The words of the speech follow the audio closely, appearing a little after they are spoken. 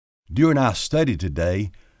During our study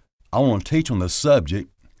today, I want to teach on the subject,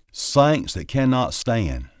 Saints that Cannot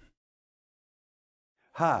Stand.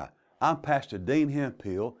 Hi, I'm Pastor Dean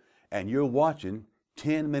Hemphill, and you're watching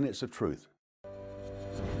 10 Minutes of Truth.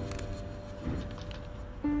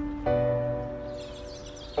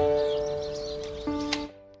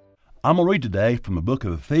 I'm going to read today from the book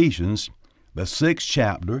of Ephesians, the 6th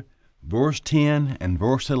chapter, verse 10 and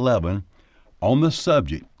verse 11, on the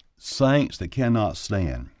subject, Saints that Cannot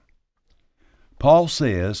Stand. Paul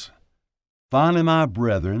says, "Finally, my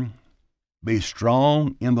brethren, be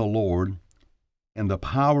strong in the Lord and the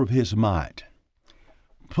power of His might.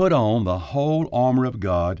 Put on the whole armor of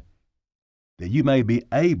God, that you may be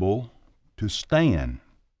able to stand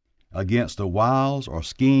against the wiles or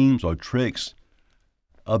schemes or tricks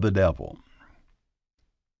of the devil."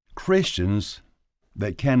 Christians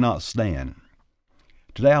that cannot stand.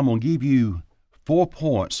 Today I'm going to give you 4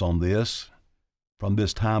 points on this from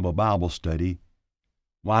this time of Bible study,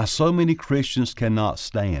 why so many Christians cannot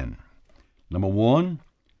stand. Number 1,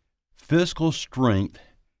 physical strength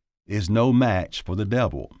is no match for the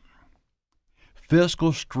devil.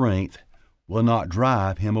 Physical strength will not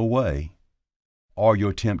drive him away, or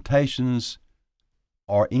your temptations,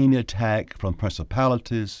 or any attack from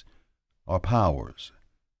principalities or powers.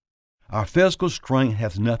 Our physical strength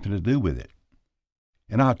has nothing to do with it.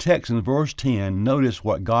 In our text in verse 10, notice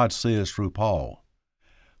what God says through Paul.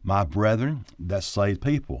 "My brethren," that's saved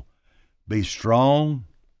people, "be strong,"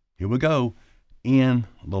 here we go, "in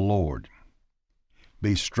the Lord."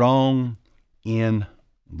 Be strong in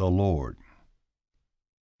the Lord.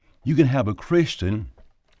 You can have a Christian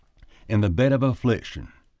in the bed of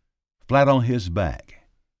affliction, flat on his back,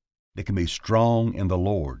 that can be strong in the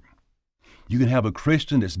Lord. You can have a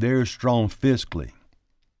Christian that's very strong physically,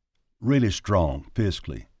 really strong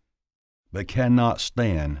physically, but cannot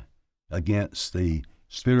stand against the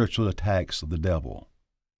spiritual attacks of the devil.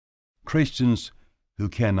 Christians who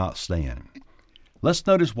cannot stand. Let's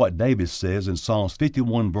notice what David says in Psalms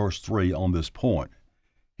 51 verse 3 on this point.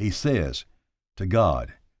 He says to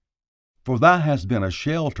God, "For thou hast been a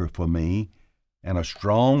shelter for me and a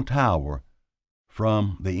strong tower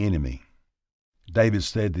from the enemy." David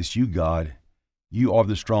said this, "You, God, you are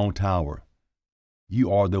the strong tower.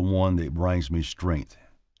 You are the one that brings me strength."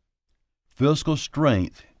 Physical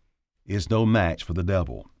strength is no match for the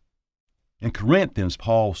devil. In Corinthians,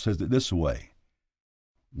 Paul says it this way,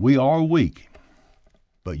 "We are weak,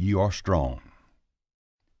 but you are strong."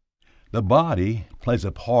 The body plays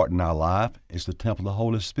a part in our life. It's the temple of the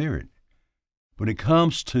Holy Spirit. When it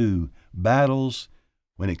comes to battles,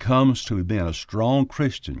 when it comes to being a strong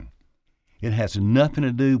Christian, it has nothing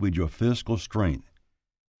to do with your physical strength.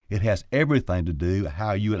 It has everything to do with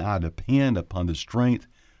how you and I depend upon the strength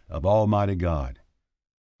of Almighty God.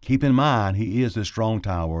 Keep in mind, He is the strong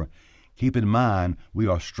tower. Keep in mind, we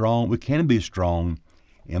are strong. We can be strong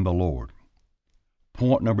in the Lord.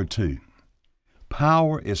 Point number 2,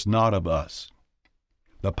 power is not of us.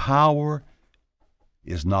 The power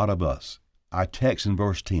is not of us. Our text in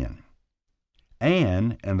verse 10.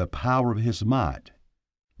 And the power of His might.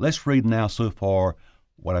 Let's read now so far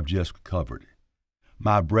what I've just covered.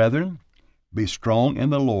 "My brethren, be strong in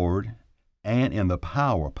the Lord and in the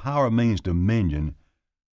power." Power means dominion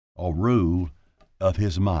or rule of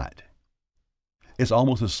His might. It's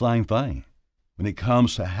almost the same thing when it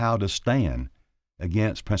comes to how to stand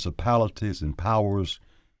against principalities and powers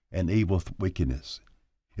and evil wickedness.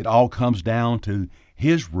 It all comes down to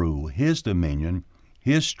His rule, His dominion,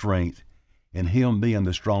 His strength, and Him being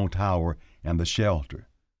the strong tower and the shelter.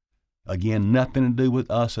 Again, nothing to do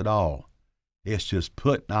with us at all. It's just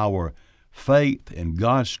putting our faith in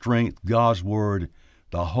God's strength, God's Word,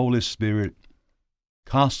 the Holy Spirit,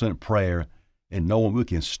 constant prayer, and knowing we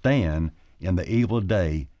can stand in the evil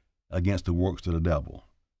day against the works of the devil.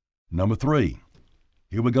 Number 3,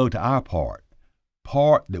 here we go to our part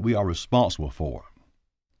that we are responsible for.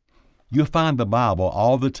 You'll find the Bible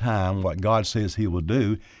all the time what God says He will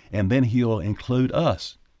do, and then He'll include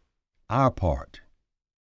us, our part.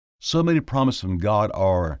 So many promises from God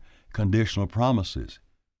are conditional promises.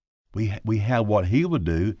 We have what He will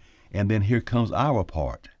do, and then here comes our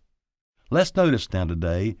part. Let's notice now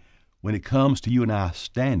today, when it comes to you and I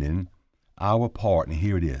standing, our part, and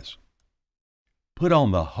here it is. Put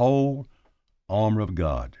on the whole armor of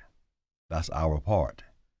God. That's our part.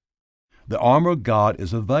 The armor of God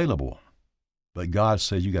is available, but God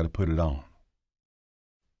says you got to put it on.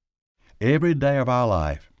 Every day of our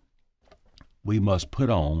life, we must put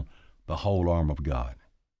on the whole armor of God.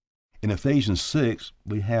 In Ephesians 6,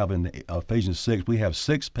 we have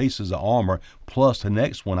 6 pieces of armor, plus the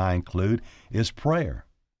next one I include is prayer.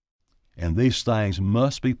 And these things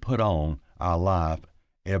must be put on our life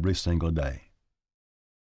every single day.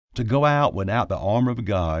 To go out without the armor of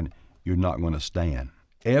God, you're not going to stand.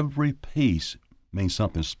 Every piece means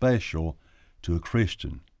something special to a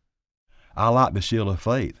Christian. I like the shield of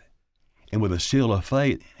faith. And with the shield of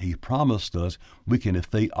faith, he promised us we can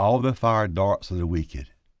defeat all the fire darts of the wicked.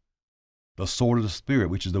 The sword of the Spirit,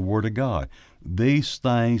 which is the Word of God. These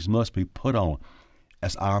things must be put on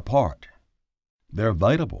as our part. They're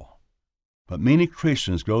available. But many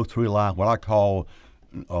Christians go through life what I call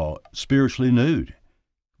spiritually nude.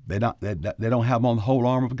 They don't have on the whole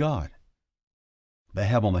armor of God. They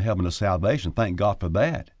have on the helmet of salvation. Thank God for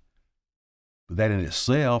that. But that in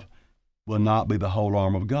itself will not be the whole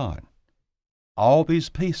armor of God. All these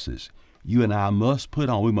pieces you and I must put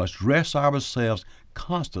on. We must dress ourselves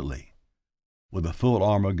constantly with the full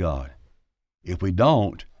armor of God. If we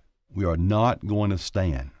don't, we are not going to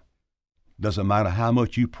stand. Doesn't matter how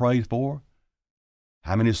much you pray for,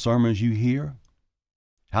 how many sermons you hear,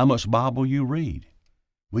 how much Bible you read.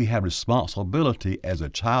 We have responsibility as a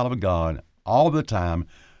child of God all the time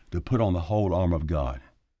to put on the whole armor of God.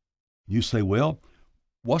 You say, well,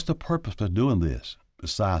 what's the purpose of doing this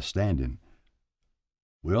besides standing?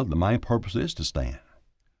 Well, the main purpose is to stand.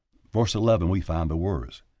 Verse 11, we find the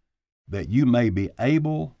words, that you may be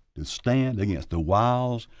able to stand against the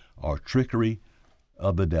wiles or trickery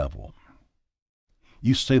of the devil.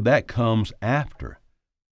 You see, that comes after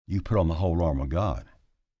you put on the whole armor of God.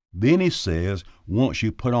 Then he says, once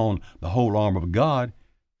you put on the whole armor of God,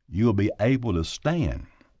 you'll be able to stand.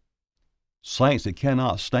 Saints that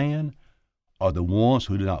cannot stand are the ones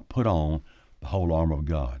who do not put on the whole armor of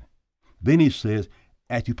God. Then he says,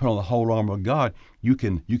 after you put on the whole armor of God, you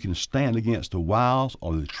can stand against the wiles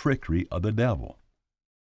or the trickery of the devil.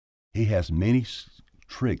 He has many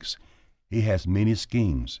tricks. He has many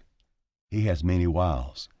schemes. He has many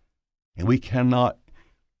wiles. And we cannot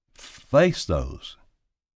face those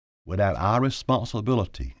without our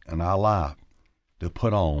responsibility in our life to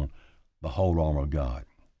put on the whole armor of God.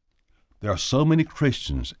 There are so many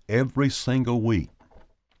Christians every single week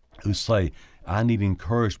who say, I need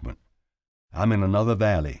encouragement. I'm in another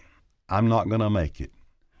valley. I'm not going to make it.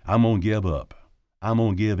 I'm going to give up. I'm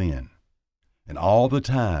going to give in. And all the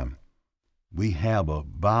time, we have a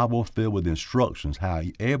Bible filled with instructions how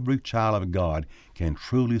every child of God can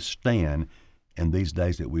truly stand in these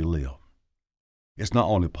days that we live. It's not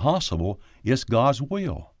only possible, it's God's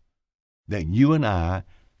will that you and I,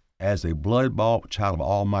 as a blood-bought child of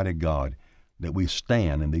Almighty God, that we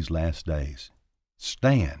stand in these last days.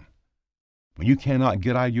 Stand. When you cannot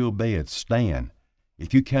get out of your bed, stand.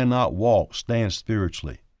 If you cannot walk, stand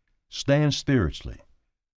spiritually. Stand spiritually.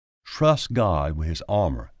 Trust God with his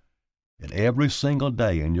armor in every single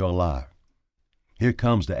day in your life. Here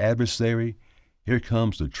comes the adversary. Here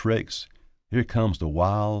comes the tricks. Here comes the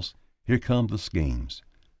wiles. Here comes the schemes.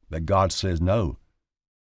 But God says, no.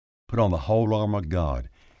 Put on the whole armor of God.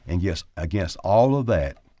 And yes, against all of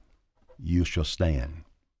that, you shall stand.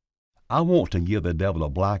 I want to give the devil a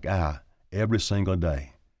black eye every single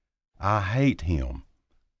day. I hate him.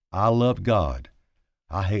 I love God.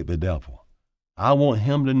 I hate the devil. I want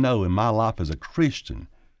him to know in my life as a Christian,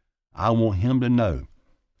 I want him to know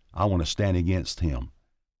I want to stand against him.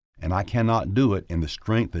 And I cannot do it in the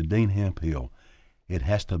strength of Dean Hemphill. It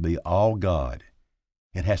has to be all God.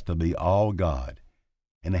 It has to be all God.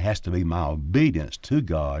 And it has to be my obedience to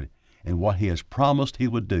God and what he has promised he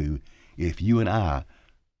would do if you and I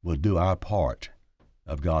will do our part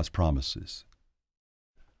of God's promises.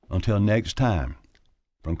 Until next time,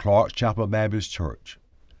 from Clark's Chapel Baptist Church,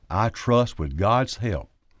 I trust with God's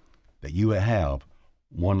help that you will have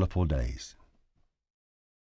wonderful days.